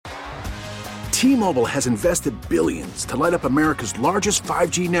T-Mobile has invested billions to light up America's largest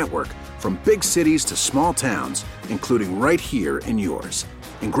 5G network, from big cities to small towns, including right here in yours.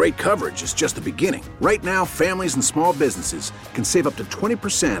 And great coverage is just the beginning. Right now, families and small businesses can save up to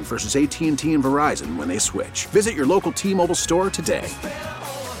 20% versus AT&T and Verizon when they switch. Visit your local T-Mobile store today.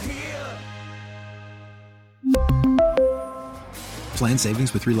 Plan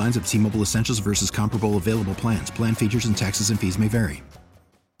savings with 3 lines of T-Mobile Essentials versus comparable available plans. Plan features and taxes and fees may vary.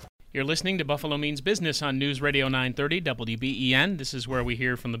 You're listening to Buffalo Means Business on News Radio 930 WBEN. This is where we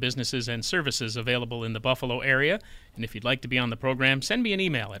hear from the businesses and services available in the Buffalo area. And if you'd like to be on the program, send me an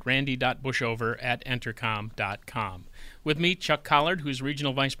email at randy.bushover@entercom.com. With me, Chuck Collard, who's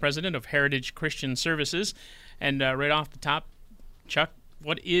Regional Vice President of Heritage Christian Services. And right off the top, Chuck,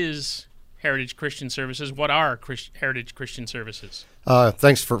 what is Heritage Christian Services? What are Heritage Christian Services?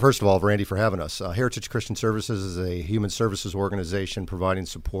 Thanks, first of all, Randy, for having us. Heritage Christian Services is a human services organization providing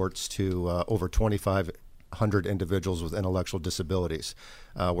supports to over 2,500 individuals with intellectual disabilities.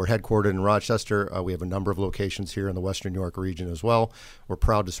 We're headquartered in Rochester. We have a number of locations here in the Western New York region as well. We're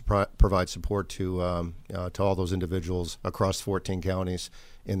proud to provide support to all those individuals across 14 counties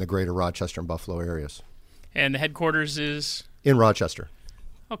in the greater Rochester and Buffalo areas. And the headquarters is? In Rochester.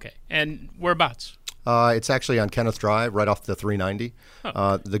 Okay. And whereabouts? It's actually on Kenneth Drive, right off the 390.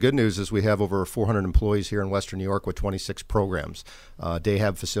 Oh. The good news is we have over 400 employees here in Western New York with 26 programs, day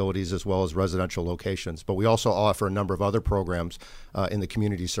hab facilities as well as residential locations. But we also offer a number of other programs in the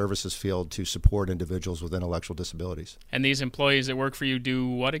community services field to support individuals with intellectual disabilities. And these employees that work for you do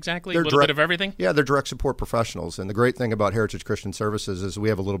what exactly? A little bit of everything? Yeah, they're direct support professionals. And the great thing about Heritage Christian Services is we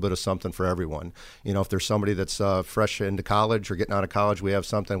have a little bit of something for everyone. You know, if there's somebody that's fresh into college or getting out of college, we have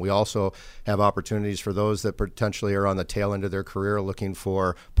something. We also have opportunities for those that potentially are on the tail end of their career looking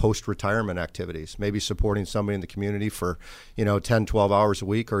for post-retirement activities, maybe supporting somebody in the community for, 10, 12 hours a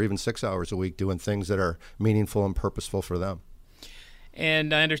week or even 6 hours a week doing things that are meaningful and purposeful for them.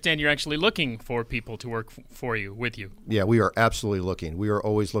 And I understand you're actually looking for people to work for you, with you. Yeah, we are absolutely looking. We are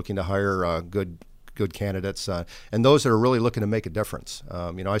always looking to hire good candidates and those that are really looking to make a difference.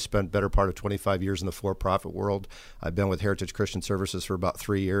 I spent better part of 25 years in the for-profit world. I've been with Heritage Christian Services for about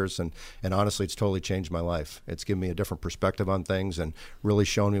 3 years, and honestly, it's totally changed my life. It's given me a different perspective on things and really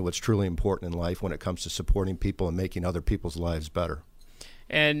shown me what's truly important in life when it comes to supporting people and making other people's lives better.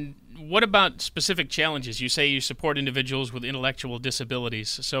 And what about specific challenges? You say you support individuals with intellectual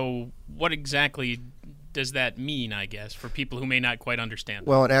disabilities. So what exactly does that mean, I guess, for people who may not quite understand?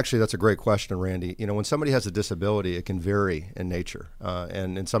 Well, and actually, that's a great question, Randy. When somebody has a disability, it can vary in nature.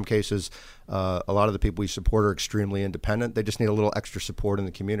 And in some cases, a lot of the people we support are extremely independent. They just need a little extra support in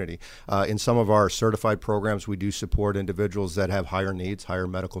the community. In some of our certified programs, we do support individuals that have higher needs, higher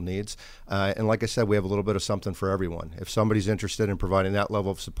medical needs. And like I said, we have a little bit of something for everyone. If somebody's interested in providing that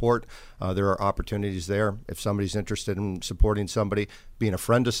level of support, there are opportunities there. If somebody's interested in supporting somebody, being a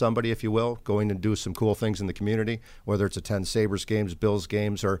friend to somebody, if you will, going to do some cool things in the community, whether it's attend Sabres games, Bills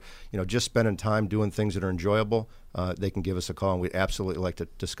games, or just spending time doing things that are enjoyable, they can give us a call, and we'd absolutely like to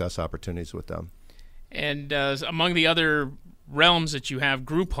discuss opportunities with them. And among the other realms that you have,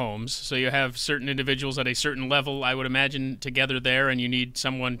 group homes, so you have certain individuals at a certain level, I would imagine, together there, and you need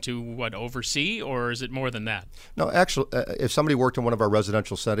someone to, oversee, or is it more than that? No, actually, if somebody worked in one of our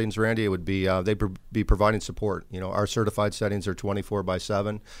residential settings, Randy, it would be, they'd be providing support. Our certified settings are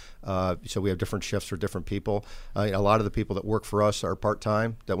 24/7, so we have different shifts for different people. A lot of the people that work for us are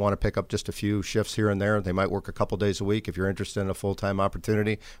part-time, that want to pick up just a few shifts here and there. They might work a couple days a week. If you're interested in a full-time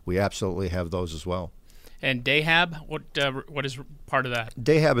opportunity, we absolutely have those as well. And Dayhab, what is part of that?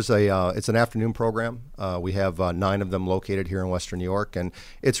 Dayhab is it's an afternoon program. We have 9 of them located here in Western New York, and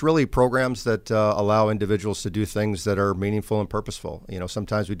it's really programs that allow individuals to do things that are meaningful and purposeful.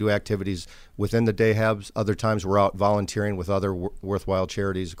 Sometimes we do activities within the Dayhabs. Other times we're out volunteering with other worthwhile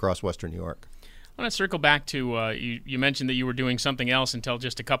charities across Western New York. I want to circle back to you mentioned that you were doing something else until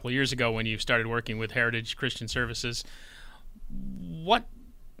just a couple of years ago when you started working with Heritage Christian Services. What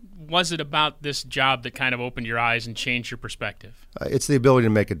was it about this job that kind of opened your eyes and changed your perspective? It's the ability to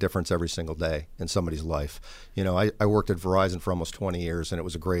make a difference every single day in somebody's life. I worked at Verizon for almost 20 years, and it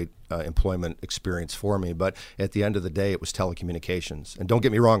was a great employment experience for me. But at the end of the day, it was telecommunications. And don't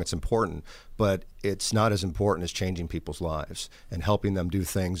get me wrong, it's important, but it's not as important as changing people's lives and helping them do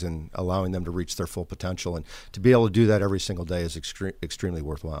things and allowing them to reach their full potential. And to be able to do that every single day is extremely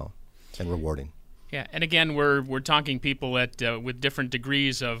worthwhile and rewarding. Yeah, and again, we're talking people with different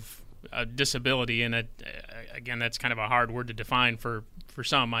degrees of disability, and again, that's kind of a hard word to define for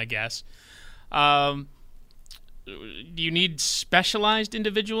some, I guess. do you need specialized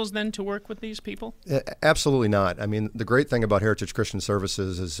individuals then to work with these people? Absolutely not. I mean, the great thing about Heritage Christian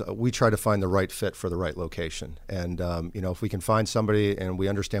Services is we try to find the right fit for the right location. And, if we can find somebody and we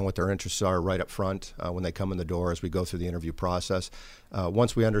understand what their interests are right up front when they come in the door as we go through the interview process,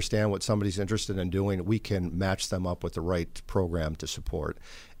 once we understand what somebody's interested in doing, we can match them up with the right program to support.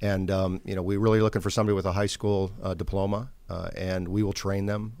 And, we're really looking for somebody with a high school diploma, and we will train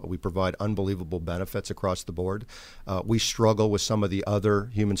them. We provide unbelievable benefits across the board. We struggle with some of the other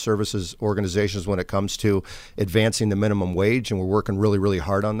human services organizations when it comes to advancing the minimum wage, and we're working really, really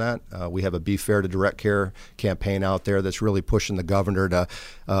hard on that. We have a Be Fair to Direct Care campaign out there that's really pushing the governor to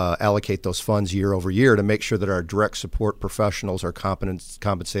allocate those funds year over year to make sure that our direct support professionals are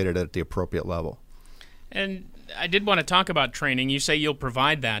compensated at the appropriate level. And I did want to talk about training. You say you'll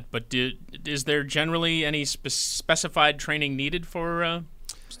provide that, but is there generally any specified training needed for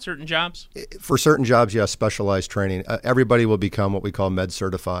certain jobs? For certain jobs, yes, specialized training. Everybody will become what we call med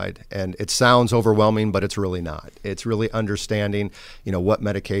certified, and it sounds overwhelming, but it's really not. It's really understanding, what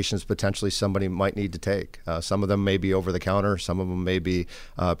medications potentially somebody might need to take. Some of them may be over the counter, some of them may be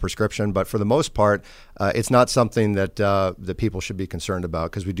prescription, but for the most part, it's not something that people should be concerned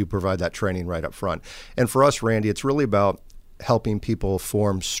about because we do provide that training right up front. And for us, Randy, it's really about helping people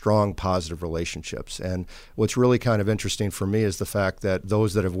form strong, positive relationships. And what's really kind of interesting for me is the fact that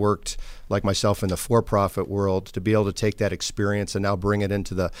those that have worked, like myself, in the for-profit world, to be able to take that experience and now bring it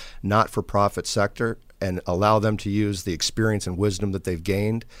into the not-for-profit sector and allow them to use the experience and wisdom that they've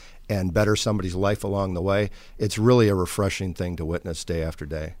gained and better somebody's life along the way, it's really a refreshing thing to witness day after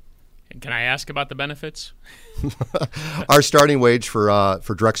day. And can I ask about the benefits? Our starting wage for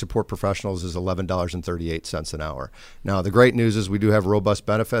direct support professionals is $11.38 an hour. Now, the great news is we do have robust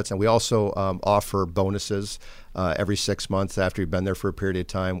benefits, and we also offer bonuses every 6 months after you've been there for a period of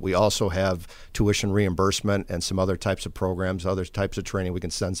time. We also have tuition reimbursement and some other types of programs, other types of training we can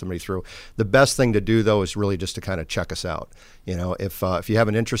send somebody through. The best thing to do, though, is really just to kind of check us out. If you have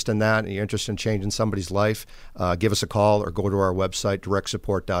an interest in that and you're interested in changing somebody's life, give us a call or go to our website,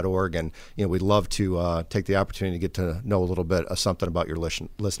 directsupport.org, and we'd love to take the opportunity to get to know a little bit of something about your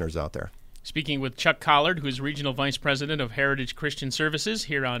listeners out there. Speaking with Chuck Collard, who's Regional Vice President of Heritage Christian Services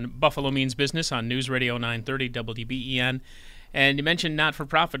here on Buffalo Means Business on News Radio 930 WBEN. And you mentioned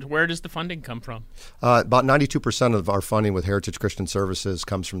not-for-profit. Where does the funding come from? About 92% of our funding with Heritage Christian Services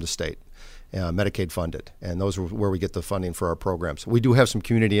comes from the state. Medicaid funded, and those are where we get the funding for our programs. We do have some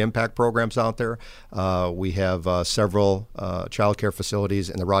community impact programs out there. We have several child care facilities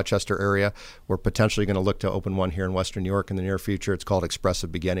in the Rochester area. We're potentially going to look to open one here in Western New York in the near future. It's called Expressive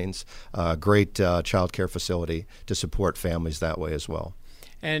Beginnings, great child care facility to support families that way as well.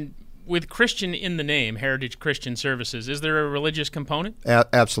 And with Christian in the name, Heritage Christian Services, is there a religious component?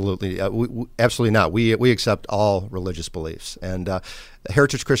 Absolutely. Absolutely not. We accept all religious beliefs. And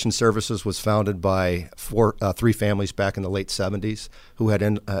Heritage Christian Services was founded by three families back in the late 70s who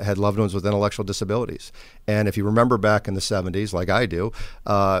had loved ones with intellectual disabilities. And if you remember back in the 70s, like I do,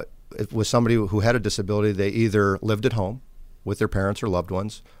 it was somebody who had a disability. They either lived at home with their parents or loved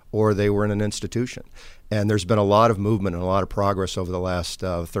ones, or they were in an institution. And there's been a lot of movement and a lot of progress over the last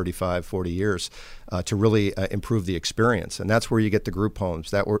 35, 40 years to really improve the experience. And that's where you get the group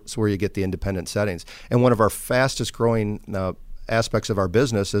homes. That's where you get the independent settings. And one of our fastest growing aspects of our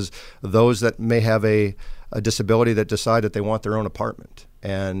business is those that may have a disability that decide that they want their own apartment.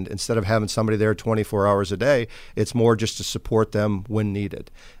 And instead of having somebody there 24 hours a day, it's more just to support them when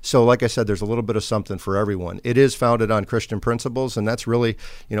needed. So like I said, there's a little bit of something for everyone. It is founded on Christian principles, and that's really,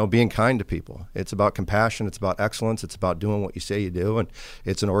 being kind to people. It's about compassion. It's about excellence. It's about doing what you say you do, and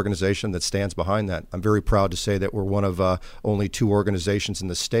it's an organization that stands behind that. I'm very proud to say that we're one of only 2 organizations in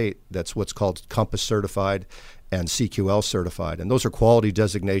the state that's what's called Compass Certified and CQL certified. And those are quality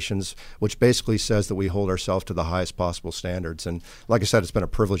designations, which basically says that we hold ourselves to the highest possible standards. And like I said, it's been a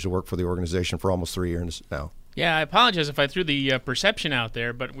privilege to work for the organization for almost 3 years now. Yeah, I apologize if I threw the perception out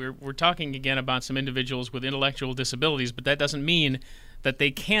there, but we're talking again about some individuals with intellectual disabilities, but that doesn't mean that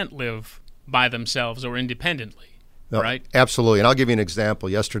they can't live by themselves or independently, no, right? Absolutely. And I'll give you an example.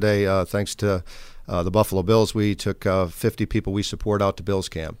 Yesterday, thanks to the Buffalo Bills, we took 50 people we support out to Bills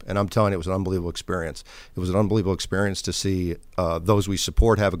camp. And I'm telling you, it was an unbelievable experience. It was an unbelievable experience to see those we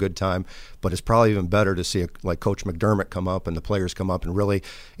support have a good time, but it's probably even better to see like Coach McDermott come up and the players come up, and really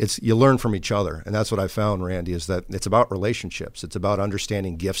you learn from each other. And that's what I found, Randy, is that it's about relationships. It's about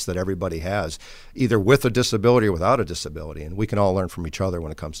understanding gifts that everybody has, either with a disability or without a disability. And we can all learn from each other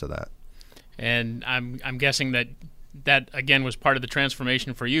when it comes to that. And I'm guessing that again was part of the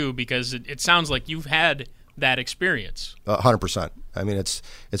transformation for you, because it sounds like you've had that experience. 100%. I mean, it's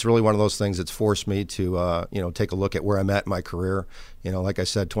really one of those things that's forced me to take a look at where I'm at in my career. Like I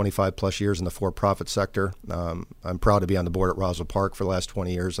said, 25 plus years in the for-profit sector. I'm proud to be on the board at Roswell Park for the last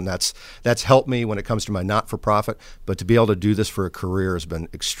 20 years, and that's helped me when it comes to my not-for-profit. But to be able to do this for a career has been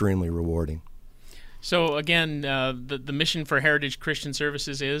extremely rewarding. So again, the mission for Heritage Christian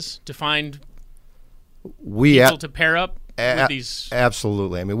Services is to find people to pair up with these.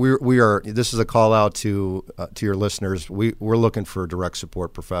 Absolutely. I mean, we are. This is a call out to your listeners. We're looking for direct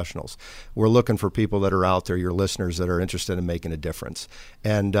support professionals. We're looking for people that are out there, your listeners, that are interested in making a difference.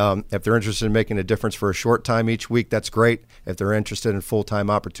 And if they're interested in making a difference for a short time each week, that's great. If they're interested in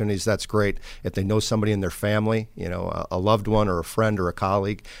full-time opportunities, that's great. If they know somebody in their family, a loved one or a friend or a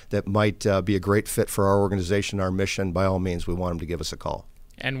colleague that might be a great fit for our organization, our mission, by all means, we want them to give us a call.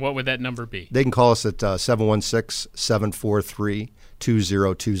 And what would that number be? They can call us at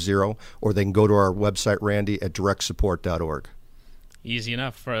 716-743-2020, or they can go to our website, Randy, at directsupport.org. Easy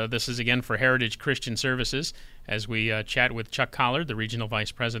enough. This is, again, for Heritage Christian Services, as we chat with Chuck Collard, the Regional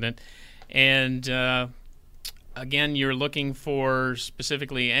Vice President. And, again, you're looking for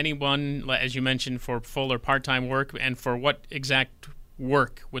specifically anyone, as you mentioned, for full or part-time work, and for what exact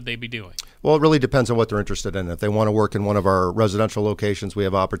work would they be doing? Well, it really depends on what they're interested in. If they want to work in one of our residential locations, we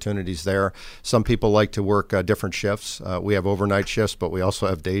have opportunities there. Some people like to work different shifts. We have overnight shifts, but we also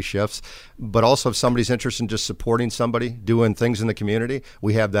have day shifts. But also, if somebody's interested in just supporting somebody, doing things in the community,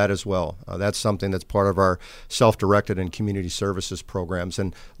 we have that as well. That's something that's part of our self-directed and community services programs.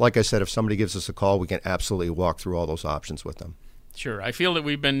 And like I said, if somebody gives us a call, we can absolutely walk through all those options with them. Sure. I feel that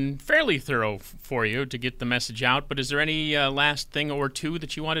we've been fairly thorough for you to get the message out, but is there any last thing or two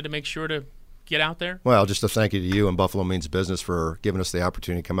that you wanted to make sure to get out there? Well, just a thank you to you and Buffalo Means Business for giving us the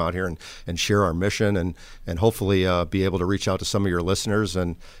opportunity to come out here and share our mission and hopefully be able to reach out to some of your listeners.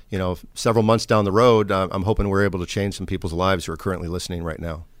 And, several months down the road, I'm hoping we're able to change some people's lives who are currently listening right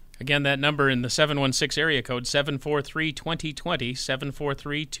now. Again, that number in the 716 area code, 743-2020,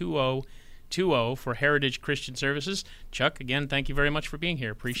 743-2020 for Heritage Christian Services. Chuck, again, thank you very much for being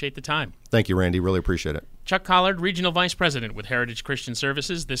here. Appreciate the time. Thank you, Randy. Really appreciate it. Chuck Collard, Regional Vice President with Heritage Christian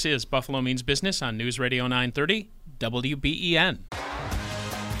Services. This is Buffalo Means Business on News Radio 930, WBEN.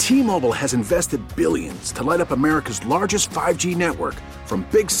 T-Mobile has invested billions to light up America's largest 5G network, from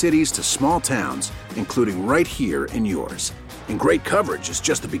big cities to small towns, including right here in yours. And great coverage is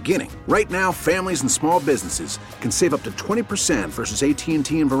just the beginning. Right now, families and small businesses can save up to 20% versus AT&T and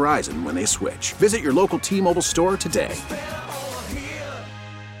Verizon when they switch. Visit your local T-Mobile store today.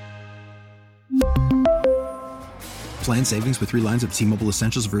 Plan savings with 3 lines of T-Mobile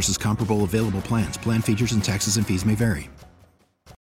Essentials versus comparable available plans. Plan features and taxes and fees may vary.